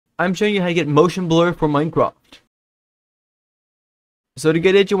I'm showing you how to get motion blur for Minecraft. So to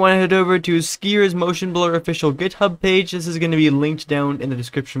get it, you want to head over to Skier's Motion Blur official GitHub page. This is going to be linked down in the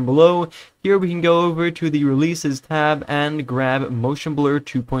description below. Here we can go over to the Releases tab and grab Motion Blur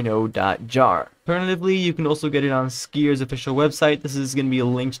 2.0.jar. Alternatively, you can also get it on Skier's official website. This is going to be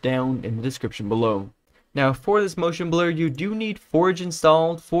linked down in the description below. Now for this motion blur, you do need Forge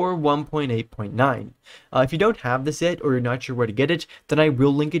installed for 1.8.9. If you don't have this yet, or you're not sure where to get it, then I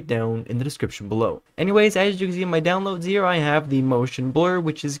will link it down in the description below. Anyways, as you can see in my downloads here, I have the motion blur,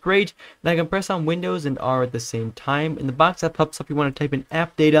 which is great. And I can press on Windows and R at the same time. In the box that pops up, you want to type in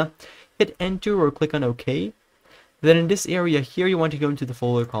app data, hit enter or click on OK. Then in this area here, you want to go into the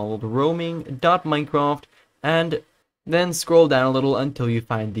folder called roaming.minecraft, and then scroll down a little until you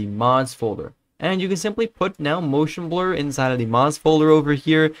find the mods folder. And you can simply put now motion blur inside of the mods folder over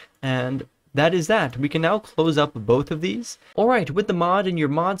here, and that is that. We can now close up both of these. Alright, with the mod in your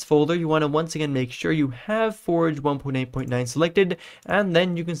mods folder, you want to once again make sure you have Forge 1.8.9 selected, and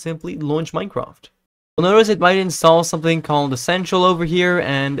then you can simply launch Minecraft. You'll notice it might install something called Essential over here,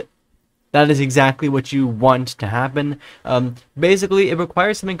 and that is exactly what you want to happen. Basically, it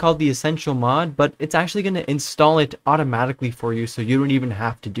requires something called the Essential mod, but it's actually going to install it automatically for you, so you don't even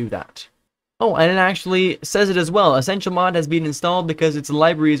have to do that. Oh, and it actually says it as well. Essential mod has been installed because its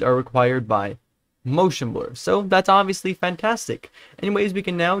libraries are required by motion blur. So that's obviously fantastic. Anyways, we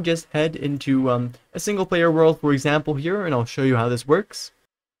can now just head into a single player world, for example, here, and I'll show you how this works.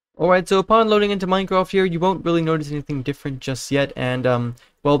 Alright, so upon loading into Minecraft here, you won't really notice anything different just yet, and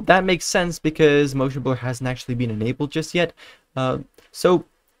well, that makes sense because motion blur hasn't actually been enabled just yet. So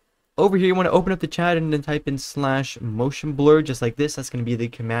over here, you want to open up the chat and then type in /motion blur, just like this. That's going to be the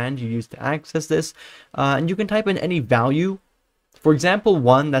command you use to access this. And you can type in any value. For example,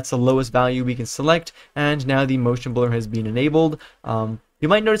 1, that's the lowest value we can select. And now the motion blur has been enabled. You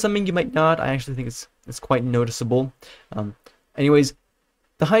might notice something, you might not. I actually think it's quite noticeable. Anyways,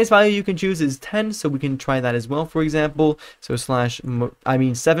 the highest value you can choose is 10, so we can try that as well, for example. So 7,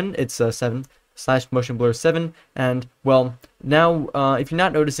 it's 7. /motion blur 7, and well, now if you're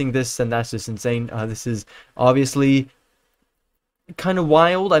not noticing this, then that's just insane. This is obviously kind of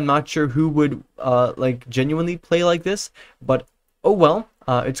wild. I'm not sure who would like genuinely play like this, but oh well.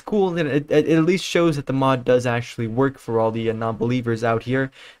 It's cool, and it at least shows that the mod does actually work for all the non-believers out here.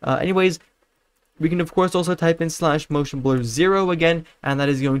 Anyways, we can of course also type in /motion blur 0 again, and that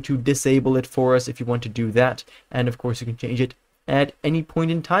is going to disable it for us if you want to do that. And of course you can change it at any point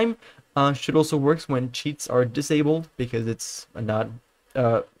in time. Should also works when cheats are disabled, because it's not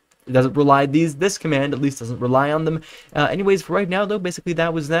it doesn't rely this command at least doesn't rely on them. Anyways, for right now though, basically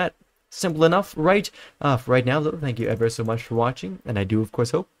that was that. Simple enough, right? For right now though, thank you ever so much for watching, and I do of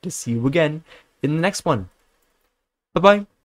course hope to see you again in the next one. Bye bye.